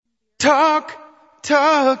Talk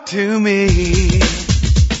to me.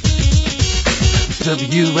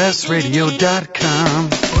 WSRadio.com.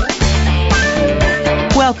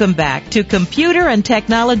 Welcome back to Computer and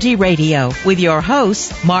Technology Radio with your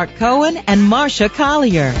hosts, Mark Cohen and Marcia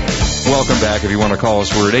Collier. Welcome back. If you want to call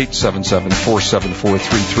us, we're at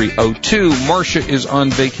 877-474-3302. Marcia is on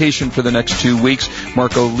vacation for the next 2 weeks.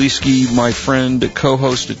 Marco Leski, my friend,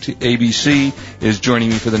 co-host at ABC, is joining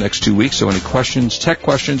me for the next 2 weeks. So any questions, tech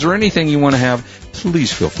questions, or anything you want to have,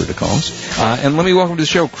 please feel free to call us. And let me welcome to the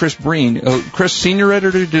show Chris Breen. Chris, senior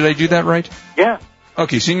editor, did I do that right? Yeah.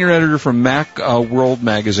 Okay, senior editor from Mac World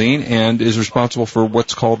Magazine, and is responsible for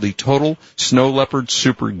what's called the Total Snow Leopard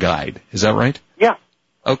Super Guide. Is that right? Yeah.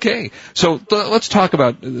 Okay, so let's talk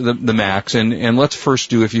about the Macs, and let's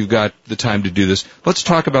first do, if you've got the time to do this, let's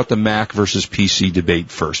talk about the Mac versus PC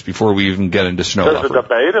debate first, before we even get into Snow Leopard. There's a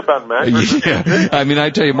debate about Mac versus PC? I mean,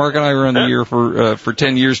 I tell you, Mark and I were on the air for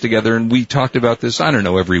 10 years together, and we talked about this, I don't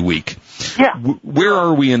know, every week. Yeah. Where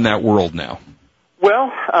are we in that world now?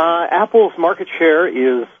 Well, Apple's market share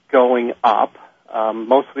is going up,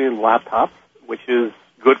 mostly in laptops, which is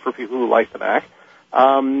good for people who like the Mac.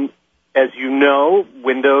 As you know,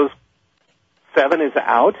 Windows 7 is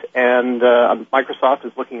out, and Microsoft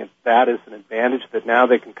is looking at that as an advantage that now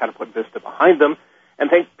they can kind of put Vista behind them and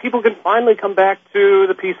think people can finally come back to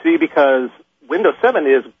the PC because Windows 7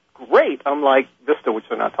 is great, unlike Vista, which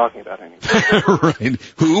they're not talking about anymore. Right.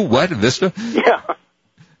 Who? What? Vista? Yeah.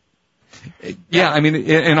 Yeah, I mean,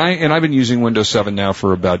 and I've been using Windows 7 now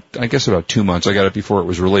for about 2 months. I got it before it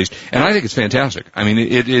was released, and I think it's fantastic. I mean,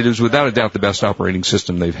 it is without a doubt the best operating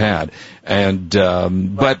system they've had. And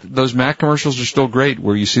but those Mac commercials are still great,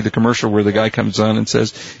 where you see the commercial where the guy comes on and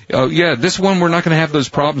says, "Oh yeah, this one we're not going to have those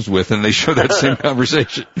problems with," and they show that same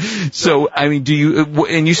conversation. So, I mean,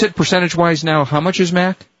 and you said percentage-wise now, how much is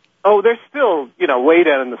Mac? Oh, they're still, way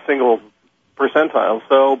down in the single percentile.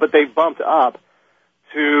 So, but they've bumped up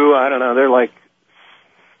to, I don't know, they're like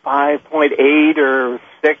 5.8 or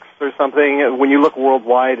 6 or something. When you look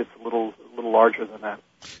worldwide, it's a little larger than that.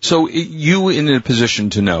 So you in a position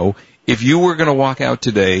to know, if you were going to walk out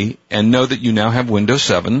today and know that you now have Windows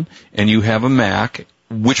 7 and you have a Mac,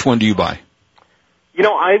 which one do you buy?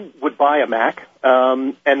 I would buy a Mac,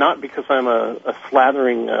 and not because I'm a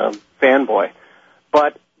slathering fanboy,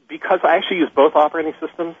 but because I actually use both operating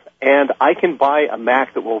systems, and I can buy a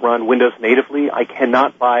Mac that will run Windows natively. I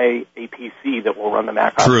cannot buy a PC that will run the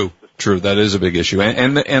Mac operating system. True. That is a big issue.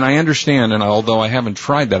 And I understand, and although I haven't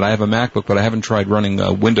tried that, I have a MacBook, but I haven't tried running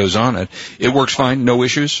Windows on it. It works fine, no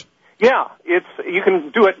issues? Yeah, you can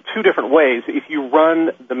do it two different ways. If you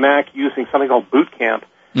run the Mac using something called Boot Camp,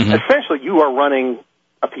 essentially you are running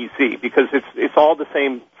a PC because it's all the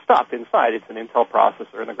same stuff inside. It's an Intel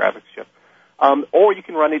processor and a graphics chip. Or you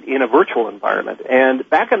can run it in a virtual environment. And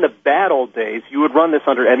back in the bad old days, you would run this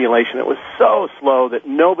under emulation. It was so slow that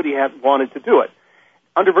nobody had wanted to do it.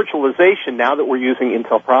 Under virtualization, now that we're using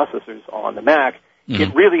Intel processors on the Mac,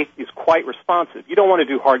 it really is quite responsive. You don't want to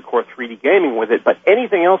do hardcore 3D gaming with it, but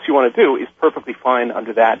anything else you want to do is perfectly fine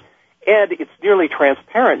under that. And it's nearly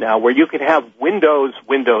transparent now, where you can have Windows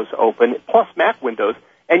open, plus Mac Windows,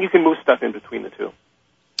 and you can move stuff in between the two.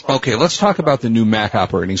 Okay, let's talk about the new Mac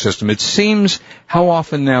operating system. It seems, how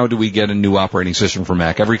often now do we get a new operating system for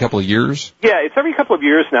Mac? Every couple of years? Yeah, it's every couple of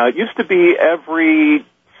years now. It used to be every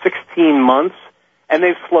 16 months, and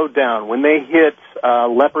they've slowed down. When they hit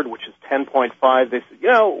Leopard, which is 10.5, they said,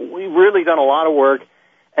 we've really done a lot of work,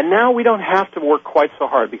 and now we don't have to work quite so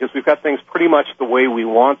hard because we've got things pretty much the way we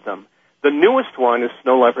want them. The newest one is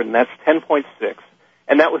Snow Leopard, and that's 10.6.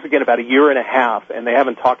 And that was, again, about a year and a half, and they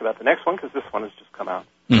haven't talked about the next one because this one has just come out.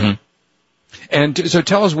 Mm-hmm. And so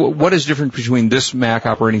tell us, what is different between this Mac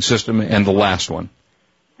operating system and the last one?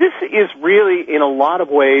 This is really, in a lot of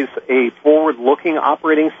ways, a forward-looking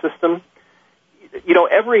operating system.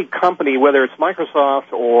 Every company, whether it's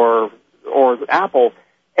Microsoft or Apple,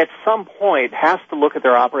 at some point has to look at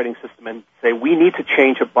their operating system and say, we need to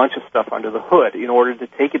change a bunch of stuff under the hood in order to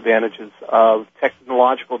take advantages of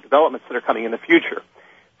technological developments that are coming in the future.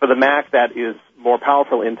 For the Mac, that is more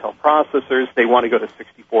powerful Intel processors. They want to go to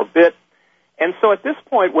 64-bit. And so at this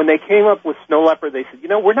point, when they came up with Snow Leopard, they said,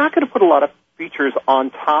 we're not going to put a lot of features on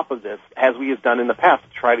top of this, as we have done in the past, to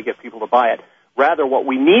try to get people to buy it. Rather, what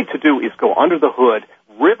we need to do is go under the hood,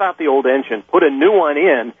 rip out the old engine, put a new one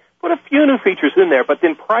in, put a few new features in there, but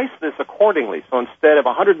then price this accordingly. So instead of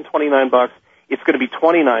 $129, it's going to be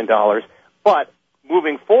 $29. But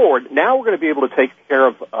moving forward, now we're going to be able to take care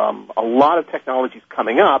of a lot of technologies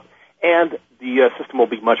coming up, and the system will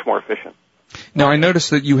be much more efficient. Now, I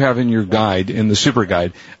noticed that you have in your guide, in the Super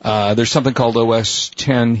Guide, there's something called OS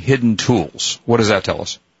 10 Hidden Tools. What does that tell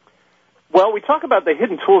us? Well, we talk about the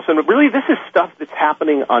hidden tools, and really this is stuff that's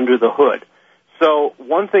happening under the hood. So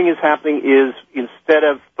one thing is happening is instead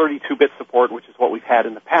of 32-bit support, which is what we've had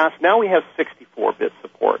in the past, now we have 64-bit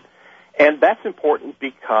support. And that's important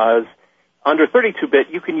because under 32-bit,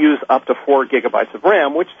 you can use up to 4 gigabytes of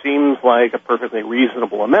RAM, which seems like a perfectly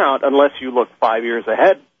reasonable amount unless you look 5 years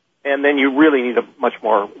ahead, and then you really need much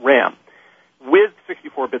more RAM. With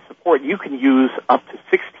 64-bit support, you can use up to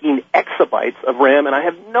 16 exabytes of RAM, and I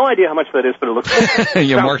have no idea how much that is, but it looks like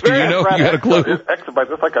yeah, Mark, do you know? You got a clue?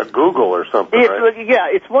 Exabytes, it's like a Google or something, right? Yeah,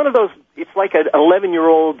 it's one of those, it's like an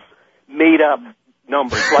 11-year-old's made-up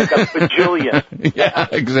number. It's like a bajillion. Yeah,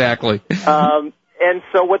 exactly. And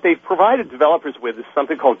so what they've provided developers with is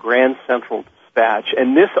something called Grand Central Dispatch,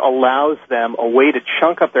 and this allows them a way to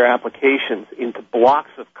chunk up their applications into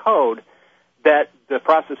blocks of code that the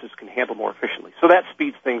processors can handle more efficiently. So that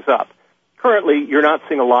speeds things up. Currently, you're not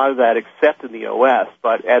seeing a lot of that except in the OS,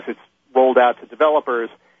 but as it's rolled out to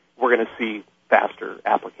developers, we're going to see faster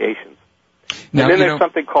applications. Now, and then there's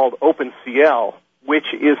something called OpenCL, which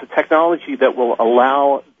is a technology that will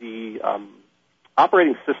allow the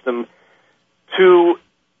operating system to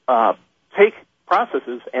take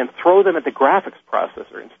processes and throw them at the graphics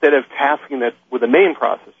processor instead of tasking it with the main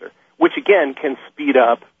processor, which again can speed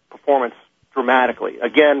up performance dramatically.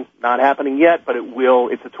 Again, not happening yet, but it will.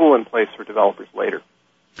 It's a tool in place for developers later.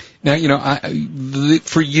 Now,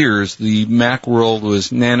 for years, the Mac world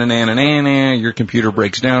was na-na-na-na-na-na, your computer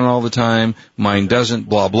breaks down all the time, mine doesn't,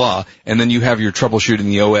 blah, blah. And then you have your troubleshooting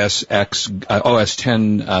the OS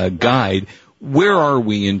 10 guide. Where are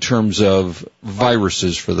we in terms of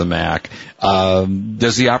viruses for the Mac?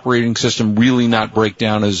 Does the operating system really not break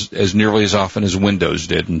down as nearly as often as Windows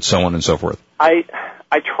did, and so on and so forth?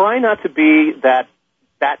 I try not to be that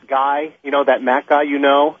guy, that Mac guy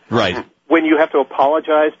Right. When you have to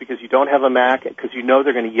apologize because you don't have a Mac, because you know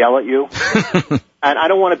they're going to yell at you. And I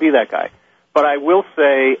don't want to be that guy. But I will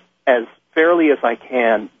say, as fairly as I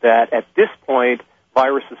can, that at this point,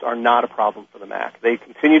 viruses are not a problem for the Mac. They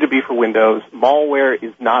continue to be for Windows. Malware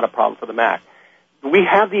is not a problem for the Mac. We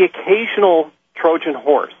have the occasional Trojan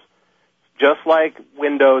horse, just like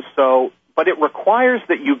Windows, but it requires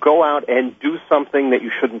that you go out and do something that you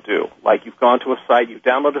shouldn't do. Like you've gone to a site, you've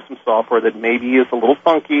downloaded some software that maybe is a little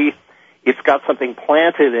funky, it's got something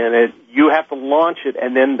planted in it, you have to launch it,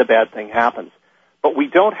 and then the bad thing happens. But we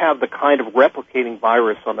don't have the kind of replicating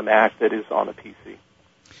virus on the Mac that is on the PC.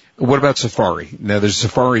 What about Safari? Now, there's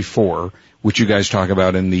Safari 4, which you guys talk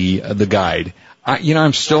about in the guide.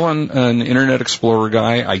 I'm still an Internet Explorer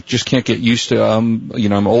guy. I just can't get used to,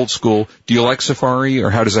 I'm old school. Do you like Safari,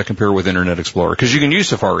 or how does that compare with Internet Explorer? Because you can use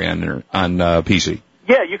Safari on PC.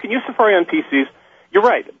 Yeah, you can use Safari on PCs. You're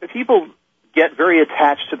right. People get very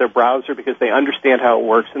attached to their browser because they understand how it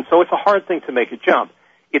works, and so it's a hard thing to make a jump.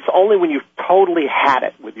 It's only when you've totally had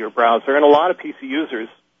it with your browser, and a lot of PC users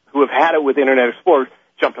who have had it with Internet Explorer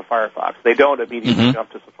jump to Firefox. They don't immediately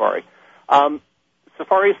jump to Safari.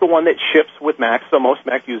 Safari is the one that ships with Mac, so most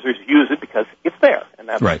Mac users use it because it's there, and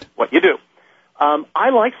that's what you do. I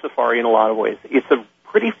like Safari in a lot of ways. It's a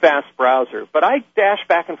pretty fast browser, but I dash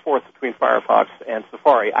back and forth between Firefox and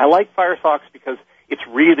Safari. I like Firefox because it's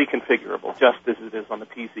really configurable, just as it is on the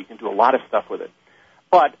PC. You can do a lot of stuff with it.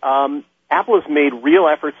 But Apple has made real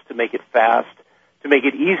efforts to make it fast, to make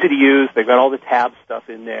it easy to use. They've got all the tab stuff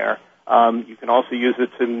in there. You can also use it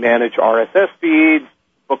to manage RSS feeds,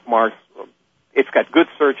 bookmarks. It's got good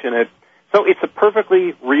search in it. So it's a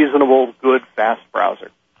perfectly reasonable, good, fast browser.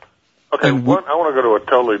 Okay, I want to go to a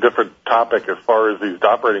totally different topic as far as these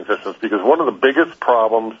operating systems, because one of the biggest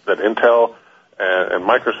problems that Intel and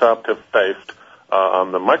Microsoft have faced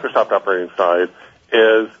on the Microsoft operating side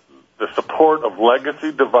is the support of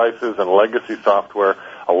legacy devices and legacy software.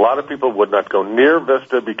 A lot of people would not go near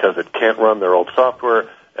Vista because it can't run their old software,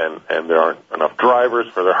 and there aren't enough drivers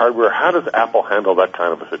for their hardware. How does Apple handle that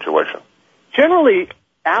kind of a situation? Generally,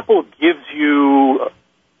 Apple gives you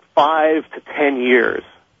 5 to 10 years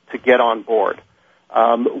to get on board.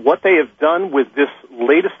 What they have done with this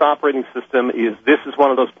latest operating system is this is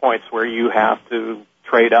one of those points where you have to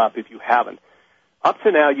trade up if you haven't. Up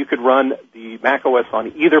to now, you could run the macOS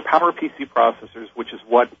on either PowerPC processors, which is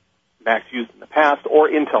what Macs used in the past, or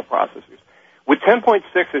Intel processors. With 10.6,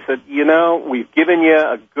 they said, we've given you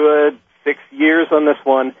a good 6 years on this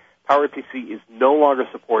one. PowerPC is no longer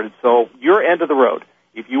supported, so you're end of the road.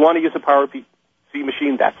 If you want to use a PowerPC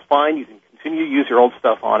machine, that's fine. You can continue to use your old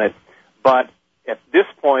stuff on it, but at this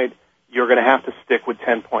point, you're going to have to stick with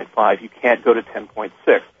 10.5. You can't go to 10.6.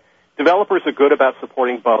 Developers are good about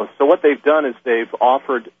supporting both, so what they've done is they've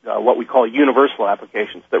offered what we call universal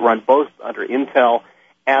applications that run both under Intel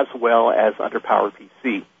as well as under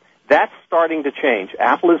PowerPC. That's starting to change.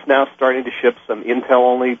 Apple is now starting to ship some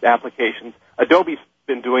Intel-only applications. Adobe's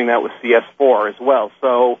been doing that with CS4 as well.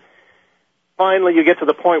 So finally you get to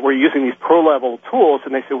the point where you're using these pro-level tools,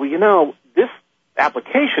 and they say, well, you know, this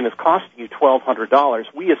application is costing you $1,200.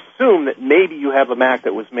 We assume that maybe you have a Mac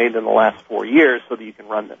that was made in the last 4 years so that you can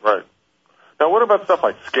run this. Right. Now, what about stuff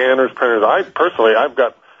like scanners, printers? I've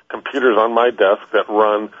got computers on my desk that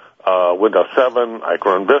run Windows 7. I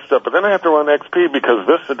can run Vista, but then I have to run XP because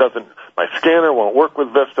Vista my scanner won't work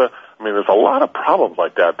with Vista. I mean, there's a lot of problems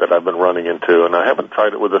like that I've been running into, and I haven't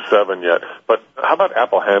tried it with the 7 yet. But how about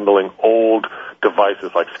Apple handling old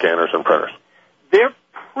devices like scanners and printers? They're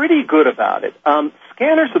pretty good about it.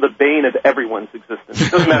 Scanners are the bane of everyone's existence.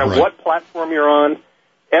 It doesn't matter Right. what platform you're on.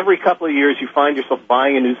 Every couple of years you find yourself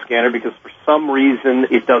buying a new scanner because for some reason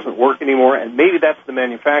it doesn't work anymore, and maybe that's the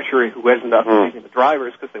manufacturer who hasn't up using the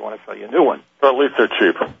drivers because they want to sell you a new one. Well, at least they're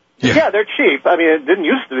cheap. Yeah, they're cheap. I mean, it didn't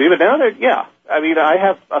used to be, but now I mean, I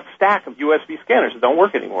have a stack of USB scanners that don't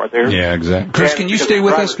work anymore. Yeah, exactly. Chris, can you stay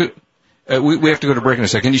with us? We have to go to break in a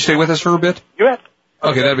second. Can you stay with us for a bit? You have.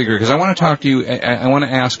 Okay, that'd be great, because I want to talk to you. I want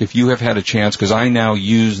to ask if you have had a chance, because I now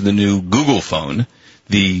use the new Google phone,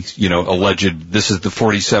 alleged, this is the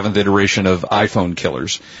 47th iteration of iPhone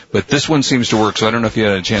killers. But this one seems to work, so I don't know if you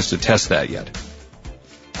had a chance to test that yet.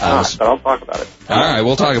 But I'll talk about it. All right,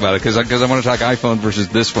 we'll talk about it, because I want to talk iPhone versus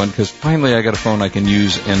this one, because finally I got a phone I can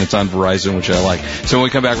use, and it's on Verizon, which I like. So when we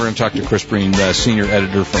come back, we're going to talk to Chris Breen, senior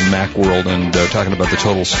editor from Macworld, and talking about the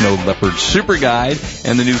Total Snow Leopard Super Guide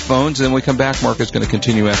and the new phones. And then when we come back, Mark is going to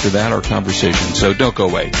continue after that our conversation. So don't go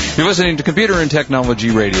away. You're listening to Computer and Technology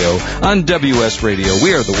Radio on WS Radio.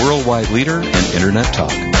 We are the worldwide leader in Internet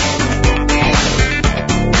talk.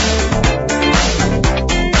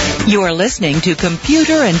 You are listening to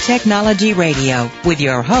Computer and Technology Radio with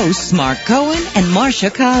your hosts Mark Cohen and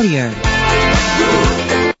Marcia Collier.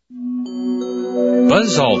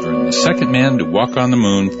 Buzz Aldrin, the second man to walk on the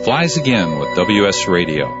moon, flies again with WS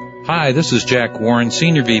Radio. Hi, this is Jack Warren,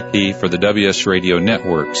 Senior VP for the WS Radio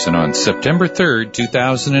Networks, and on September 3rd,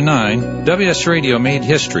 2009, WS Radio made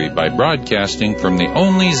history by broadcasting from the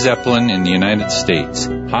only Zeppelin in the United States,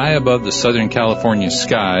 high above the Southern California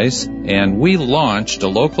skies, and we launched a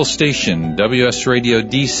local station,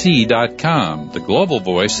 WSRadioDC.com, the global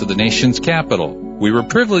voice of the nation's capital. We were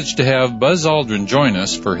privileged to have Buzz Aldrin join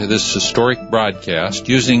us for this historic broadcast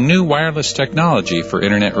using new wireless technology for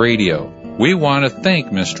Internet radio. We want to thank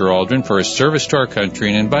Mr. Aldrin for his service to our country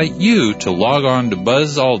and invite you to log on to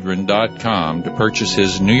BuzzAldrin.com to purchase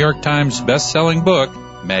his New York Times best-selling book,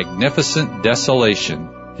 Magnificent Desolation.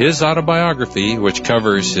 His autobiography, which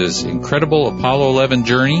covers his incredible Apollo 11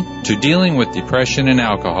 journey to dealing with depression and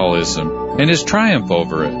alcoholism, and his triumph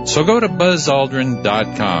over it. So go to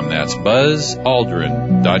BuzzAldrin.com. That's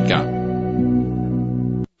BuzzAldrin.com.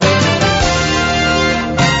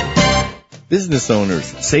 Business owners,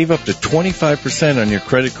 save up to 25% on your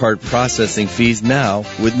credit card processing fees now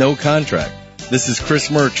with no contract. This is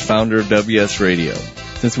Chris Murch, founder of WS Radio.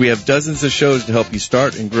 Since we have dozens of shows to help you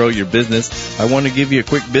start and grow your business, I want to give you a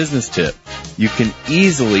quick business tip. You can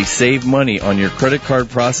easily save money on your credit card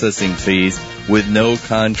processing fees with no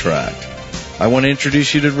contract. I want to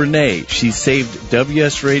introduce you to Renee. She's saved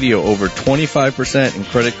WS Radio over 25% in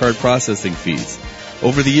credit card processing fees.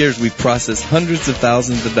 Over the years, we've processed hundreds of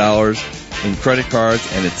thousands of dollars in credit cards,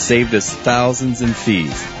 and it's saved us thousands in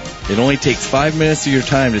fees. It only takes 5 minutes of your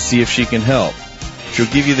time to see if she can help. She'll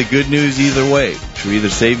give you the good news either way. She'll either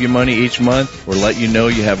save you money each month or let you know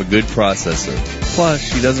you have a good processor. Plus,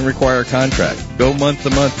 she doesn't require a contract. Go month to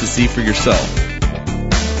month to see for yourself.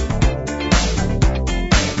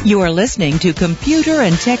 You are listening to Computer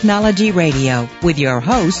and Technology Radio with your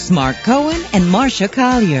hosts Mark Cohen and Marcia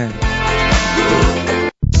Collier.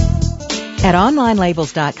 At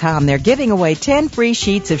OnlineLabels.com, they're giving away 10 free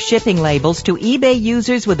sheets of shipping labels to eBay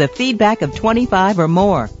users with a feedback of 25 or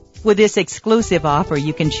more. With this exclusive offer,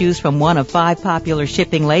 you can choose from one of 5 popular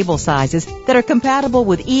shipping label sizes that are compatible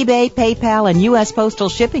with eBay, PayPal, and U.S. postal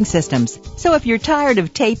shipping systems. So if you're tired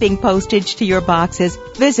of taping postage to your boxes,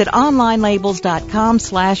 visit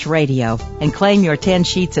OnlineLabels.com/radio and claim your 10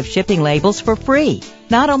 sheets of shipping labels for free.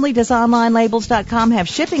 Not only does OnlineLabels.com have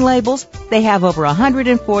shipping labels, they have over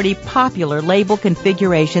 140 popular label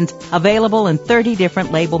configurations available in 30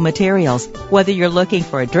 different label materials. Whether you're looking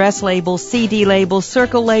for address labels, CD labels,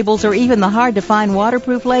 circle labels, or even the hard-to-find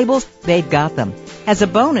waterproof labels, they've got them. As a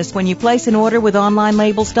bonus, when you place an order with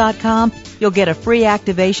OnlineLabels.com, you'll get a free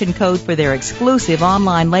activation code for their exclusive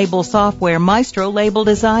online label software, Maestro Label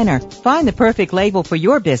Designer. Find the perfect label for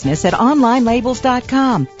your business at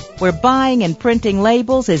OnlineLabels.com, where buying and printing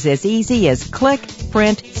labels is as easy as click,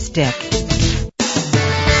 print, stick.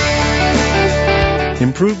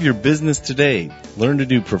 Improve your business today. Learn to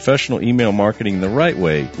do professional email marketing the right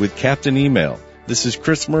way with Captain Email. This is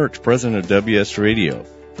Chris Murch, president of WS Radio.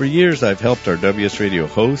 For years, I've helped our WS Radio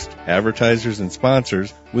hosts, advertisers, and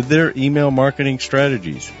sponsors with their email marketing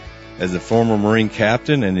strategies. As a former Marine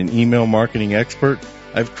captain and an email marketing expert,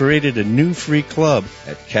 I've created a new free club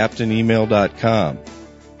at CaptainEmail.com.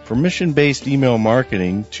 Permission-based email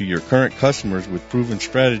marketing to your current customers with proven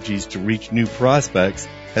strategies to reach new prospects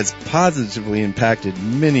has positively impacted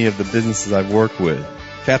many of the businesses I've worked with.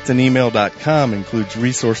 CaptainEmail.com includes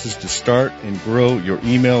resources to start and grow your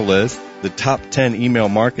email list, the top 10 email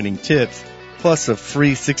marketing tips, plus a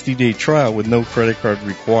free 60-day trial with no credit card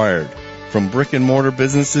required. From brick-and-mortar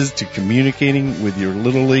businesses to communicating with your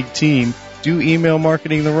Little League team, do email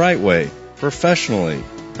marketing the right way, professionally.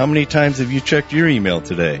 How many times have you checked your email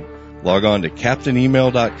today? Log on to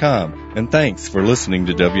CaptainEmail.com, and thanks for listening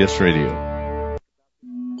to WS Radio.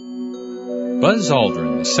 Buzz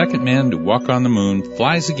Aldrin, the second man to walk on the moon,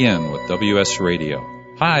 flies again with WS Radio.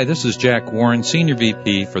 Hi, this is Jack Warren, Senior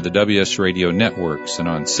VP for the WS Radio Networks, and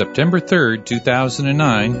on September 3rd,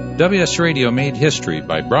 2009, WS Radio made history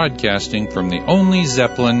by broadcasting from the only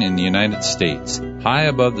Zeppelin in the United States, high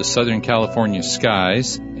above the Southern California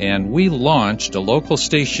skies, and we launched a local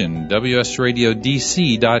station,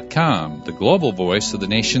 WSRadioDC.com, the global voice of the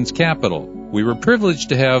nation's capital. We were privileged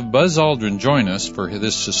to have Buzz Aldrin join us for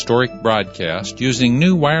this historic broadcast using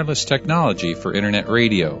new wireless technology for Internet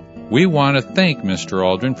radio. We want to thank Mr.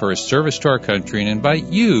 Aldrin for his service to our country and invite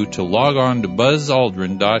you to log on to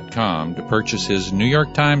BuzzAldrin.com to purchase his New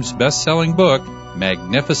York Times best-selling book,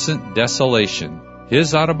 Magnificent Desolation.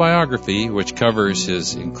 His autobiography, which covers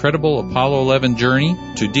his incredible Apollo 11 journey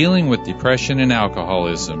to dealing with depression and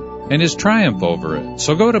alcoholism, and his triumph over it.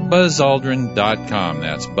 So go to BuzzAldrin.com.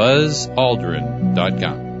 That's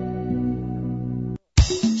BuzzAldrin.com.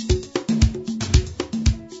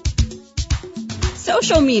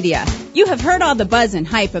 Social media. You have heard all the buzz and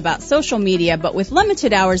hype about social media, but with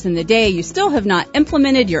limited hours in the day, you still have not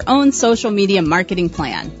implemented your own social media marketing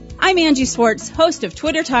plan. I'm Angie Swartz, host of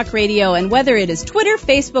Twitter Talk Radio, and whether it is Twitter,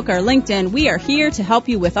 Facebook, or LinkedIn, we are here to help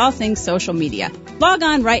you with all things social media. Log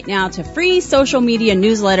on right now to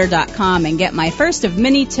freesocialmedianewsletter.com and get my first of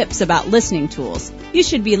many tips about listening tools. You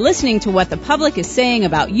should be listening to what the public is saying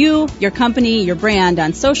about you, your company, your brand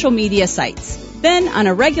on social media sites. Then, on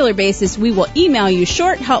a regular basis, we will email you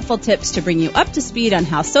short, helpful tips to bring you up to speed on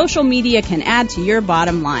how social media can add to your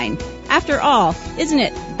bottom line. After all, isn't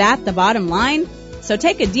it that the bottom line? So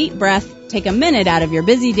take a deep breath, take a minute out of your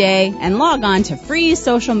busy day, and log on to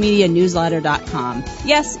freesocialmedianewsletter.com.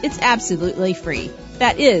 Yes, it's absolutely free.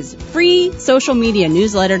 That is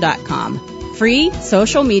freesocialmedianewsletter.com.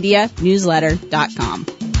 freesocialmedianewsletter.com.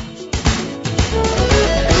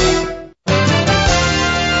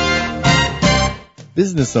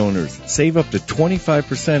 Business owners, save up to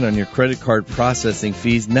 25% on your credit card processing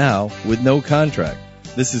fees now with no contract.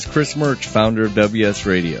 This is Chris Murch, founder of WS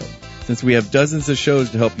Radio. Since we have dozens of shows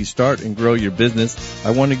to help you start and grow your business,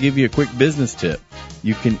 I want to give you a quick business tip.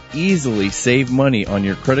 You can easily save money on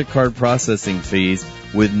your credit card processing fees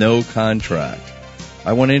with no contract.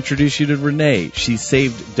 I want to introduce you to Renee. She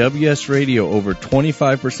saved WS Radio over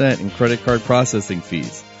 25% in credit card processing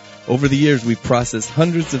fees. Over the years, we've processed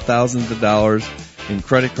hundreds of thousands of dollars in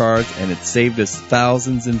credit cards, and it's saved us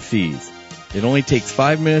thousands in fees. It only takes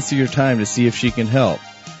 5 minutes of your time to see if she can help.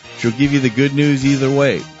 She'll give you the good news either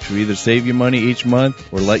way. She'll either save you money each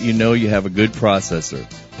month or let you know you have a good processor.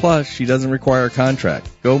 Plus, she doesn't require a contract.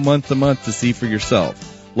 Go month to month to see for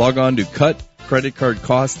yourself. Log on to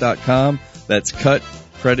cutcreditcardcosts.com. That's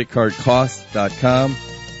cutcreditcardcosts.com.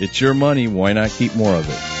 It's your money. Why not keep more of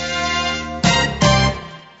it?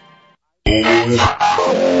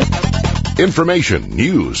 Information,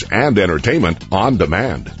 news, and entertainment on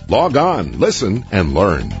demand. Log on, listen, and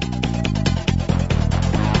learn.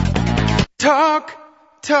 Talk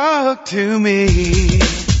to me.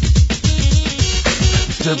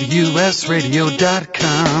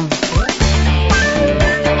 WSRadio.com.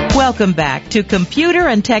 Welcome back to Computer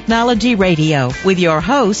and Technology Radio with your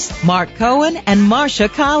hosts, Mark Cohen and Marcia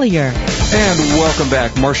Collier. And welcome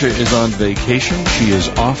back. Marcia is on vacation. She is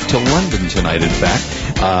off to London tonight, in fact.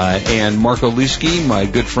 And Mark Oliski, my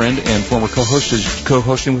good friend and former co-host, is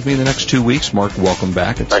co-hosting with me the next 2 weeks. Mark, welcome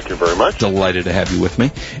back. Thank you very much. Delighted to have you with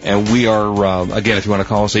me. And we are, again, if you want to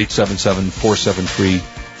call us,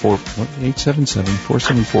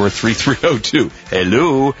 877-474-3302.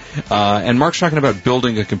 Hello. And Mark's talking about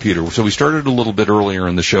building a computer. So we started a little bit earlier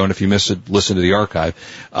in the show, and if you missed it, listen to the archive.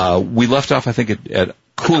 We left off, I think, at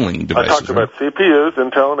cooling devices. I talked about CPUs,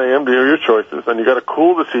 Intel and AMD are your choices, and you got to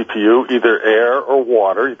cool the CPU, either air or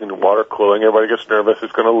water. You can do water cooling. Everybody gets nervous;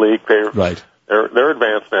 it's going to leak. They're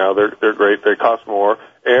advanced now. They're great. They cost more.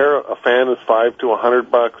 Air, a fan is $5 to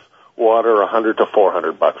 $100. Water, $100 to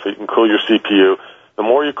 $400. So you can cool your CPU. The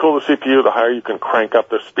more you cool the CPU, the higher you can crank up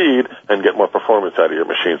the speed and get more performance out of your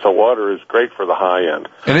machine. So water is great for the high end.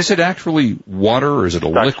 And is it actually water or is it a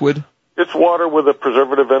liquid? It's water with a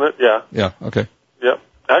preservative in it. Yeah. Yeah. Okay. Yep.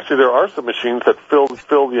 Actually, there are some machines that fill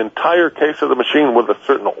the entire case of the machine with a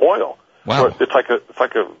certain oil. Wow. So it's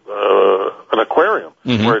like an aquarium,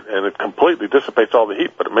 and it completely dissipates all the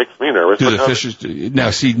heat, but it makes me nervous. Do the fishes?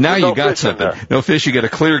 Now you got something. No fish. You got a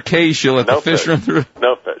clear case. You let the fish run through.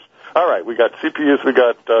 No fish. All right, we got CPUs, we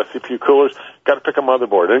got CPU coolers. Got to pick a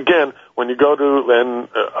motherboard. And again, when you go to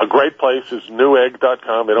a great place is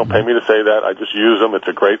Newegg.com. They don't pay me to say that. I just use them. It's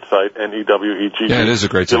a great site. Newegg. Yeah, it is a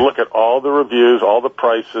great site. You look at all the reviews, all the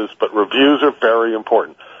prices, but reviews are very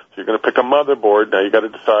important. So you're going to pick a motherboard. Now you got to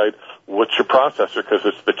decide what's your processor, because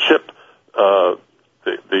it's the chip,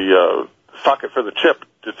 the socket for the chip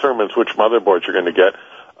determines which motherboard you're going to get.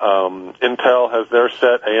 Intel has their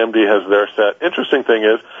set, AMD has their set. Interesting thing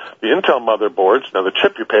is, the Intel motherboards, now the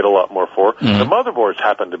chip you paid a lot more for, the motherboards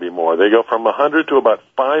happen to be more. They go from $100 to about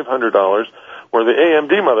 $500, where the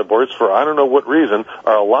AMD motherboards, for I don't know what reason,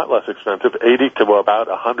 are a lot less expensive, $80 to about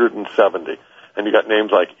 $170. And you got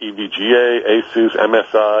names like EVGA, Asus,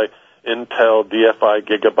 MSI, Intel, DFI,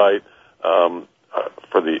 Gigabyte.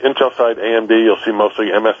 For the Intel side, AMD, you'll see mostly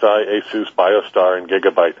MSI, Asus, BioStar, and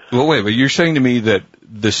Gigabyte. Well, wait, but you're saying to me that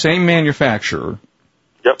the same manufacturer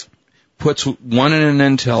puts one in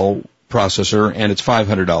an Intel processor and it's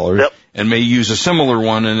 $500, and may use a similar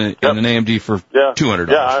one in an AMD for $200.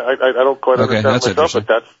 Yeah, I don't quite understand myself, but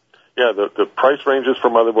that's, the price ranges for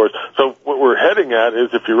motherboards. So what we're heading at is,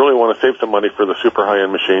 if you really want to save some money for the super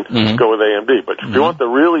high-end machine, go with AMD. But if you want the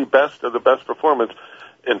really best of the best performance,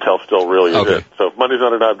 Intel still really is it. So if money's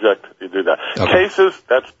not an object, you do that. Cases,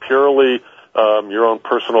 that's purely your own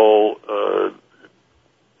personal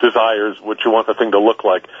desires, what you want the thing to look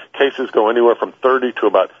like. Cases go anywhere from $30 to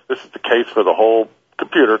about, this is the case for the whole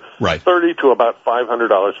computer, $30 to about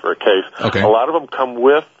 $500 for a case. A lot of them come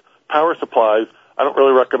with power supplies. I don't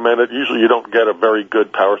really recommend it. Usually you don't get a very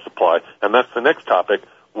good power supply. And that's the next topic.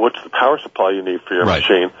 What's the power supply you need for your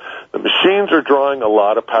machine? The machines are drawing a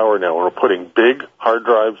lot of power now. We're putting big hard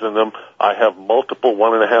drives in them. I have multiple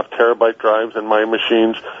 1.5 terabyte drives in my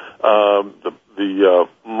machines. The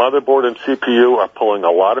motherboard and CPU are pulling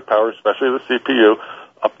a lot of power, especially the CPU,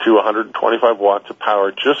 up to 125 watts of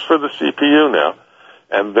power just for the CPU now.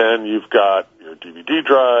 And then you've got your DVD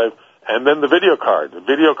drive, and then the video card. The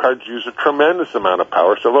video cards use a tremendous amount of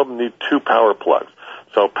power. Some of them need 2 power plugs.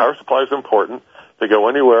 So power supply is important. They go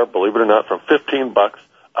anywhere, believe it or not, from $15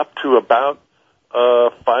 up to about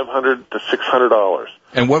 $500 to $600.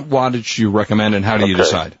 And what wattage do you recommend, and how do you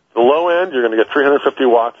decide? The low end, you're going to get 350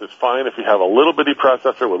 watts. Is fine if you have a little bitty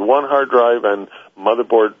processor with 1 hard drive and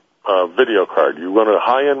motherboard video card. You run a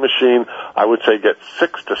high-end machine, I would say get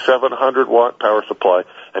 600 to 700 watt power supply,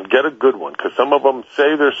 and get a good one, because some of them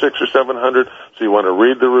say they're 600 or 700, so you want to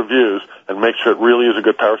read the reviews and make sure it really is a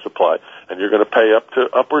good power supply. And you're going to pay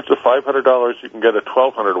upwards of $500. You can get a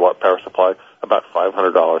 1200 watt power supply, about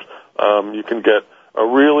 $500. You can get a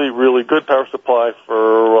really, really good power supply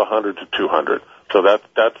for 100 to 200. So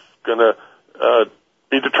that's going to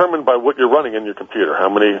be determined by what you're running in your computer, how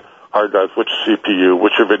many hard drives, which CPU,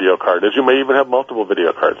 which your video card is. You may even have multiple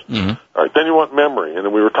video cards. All right, then you want memory. And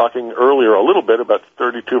then we were talking earlier a little bit about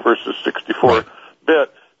 32 versus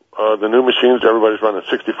 64-bit. The new machines, everybody's running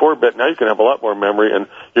 64-bit. Now you can have a lot more memory, and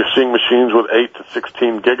you're seeing machines with 8 to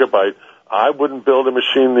 16 gigabyte. I wouldn't build a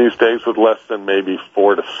machine these days with less than maybe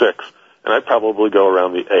 4 to 6, and I'd probably go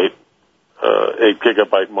around the 8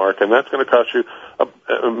 gigabyte mark, and that's going to cost you.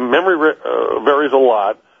 Memory varies a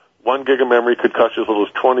lot. 1 gig of memory could cost you as little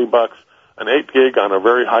as $20. An 8 gig on a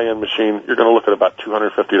very high-end machine, you're going to look at about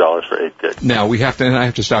 $250 for 8 gig. Now, I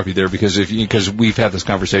have to stop you there because we've had this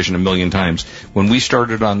conversation a million times. When we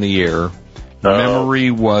started on the air,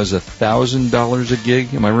 memory was $1,000 a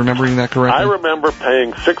gig. Am I remembering that correctly? I remember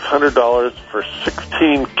paying $600 for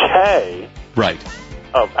 16K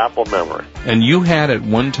of Apple memory. And you had at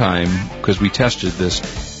one time, because we tested this,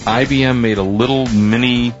 IBM made a little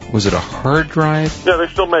mini, was it a hard drive? Yeah, they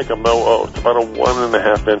still make them. It's about a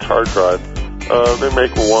 1.5-inch hard drive. They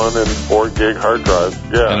make 1 and 4 gig hard drives.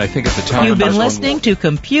 Yeah. And I think at the time you've been listening to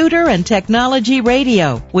Computer and Technology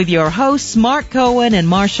Radio with your hosts Mark Cohen and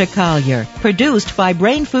Marcia Collier. Produced by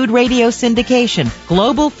Brain Food Radio Syndication.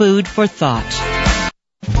 Global food for thought.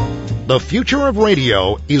 The future of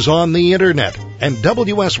radio is on the Internet. and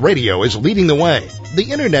WS Radio is leading the way.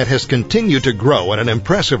 The Internet has continued to grow at an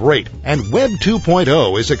impressive rate, and Web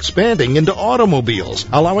 2.0 is expanding into automobiles,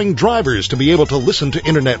 allowing drivers to be able to listen to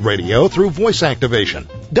Internet radio through voice activation.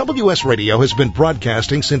 WS Radio has been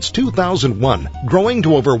broadcasting since 2001, growing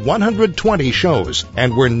to over 120 shows,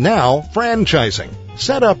 and we're now franchising.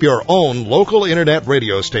 Set up your own local Internet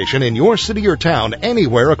radio station in your city or town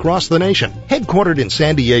anywhere across the nation. Headquartered in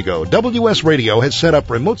San Diego, WS Radio has set up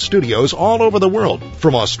remote studios all over the world,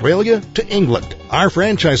 from Australia to England. Our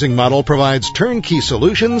franchising model provides turnkey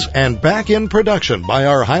solutions and back-end production by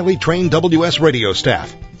our highly trained WS Radio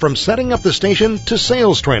staff. From setting up the station to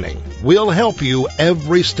sales training, we'll help you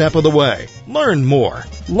every step of the way. Learn more.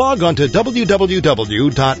 Log on to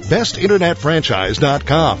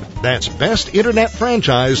www.bestinternetfranchise.com. That's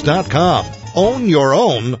bestinternetfranchise.com. Own your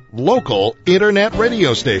own local Internet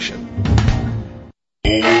radio station.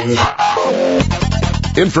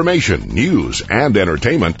 Information, news, and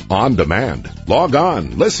entertainment on demand. Log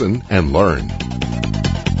on, listen, and learn.